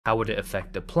How would it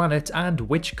affect the planet, and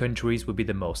which countries would be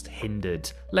the most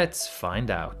hindered? Let's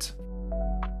find out.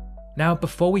 Now,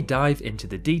 before we dive into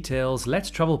the details,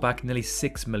 let's travel back nearly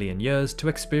 6 million years to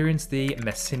experience the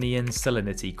Messinian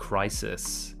Salinity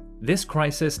Crisis. This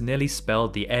crisis nearly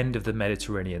spelled the end of the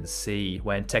Mediterranean Sea,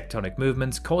 when tectonic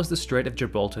movements caused the Strait of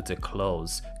Gibraltar to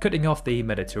close, cutting off the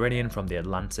Mediterranean from the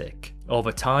Atlantic.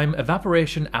 Over time,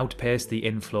 evaporation outpaced the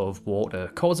inflow of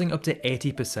water, causing up to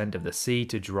 80% of the sea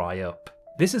to dry up.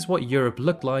 This is what Europe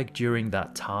looked like during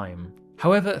that time.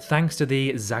 However, thanks to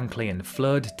the Zanclean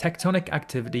flood, tectonic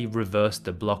activity reversed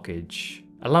the blockage,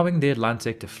 allowing the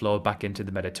Atlantic to flow back into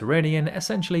the Mediterranean,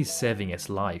 essentially saving its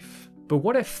life. But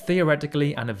what if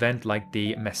theoretically an event like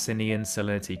the Messinian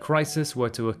Salinity Crisis were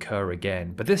to occur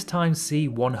again, but this time see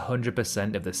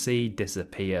 100% of the sea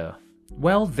disappear?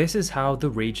 Well, this is how the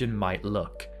region might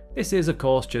look. This is of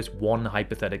course just one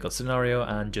hypothetical scenario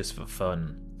and just for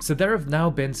fun. So there have now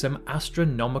been some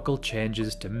astronomical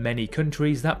changes to many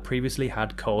countries that previously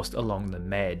had coast along the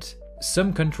Med.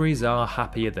 Some countries are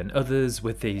happier than others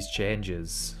with these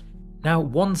changes. Now,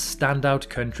 one standout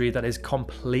country that is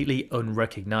completely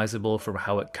unrecognisable from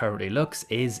how it currently looks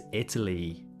is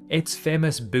Italy. Its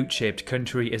famous boot-shaped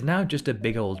country is now just a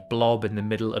big old blob in the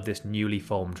middle of this newly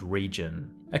formed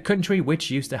region. A country which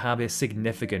used to have a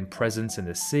significant presence in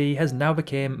the sea has now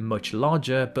become much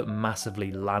larger but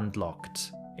massively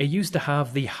landlocked. It used to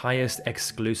have the highest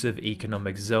exclusive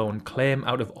economic zone claim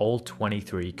out of all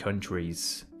 23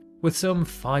 countries, with some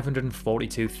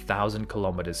 542,000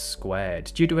 kilometers squared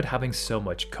due to it having so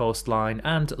much coastline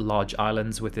and large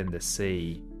islands within the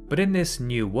sea. But in this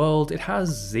new world, it has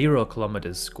 0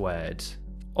 kilometers squared.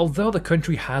 Although the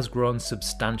country has grown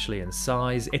substantially in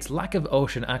size, its lack of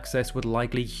ocean access would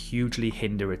likely hugely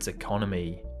hinder its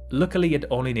economy. Luckily, it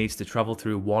only needs to travel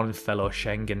through one fellow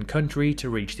Schengen country to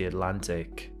reach the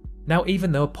Atlantic. Now,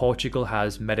 even though Portugal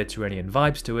has Mediterranean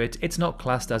vibes to it, it's not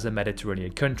classed as a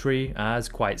Mediterranean country, as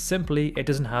quite simply, it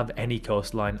doesn't have any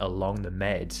coastline along the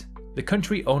Med. The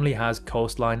country only has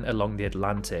coastline along the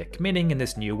Atlantic, meaning in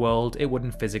this new world it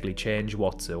wouldn't physically change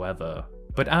whatsoever.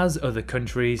 But as other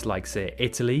countries like say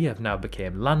Italy have now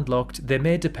become landlocked, they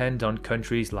may depend on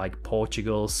countries like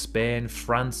Portugal, Spain,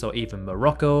 France or even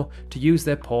Morocco to use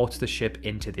their ports to ship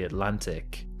into the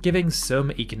Atlantic, giving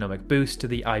some economic boost to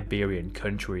the Iberian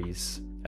countries.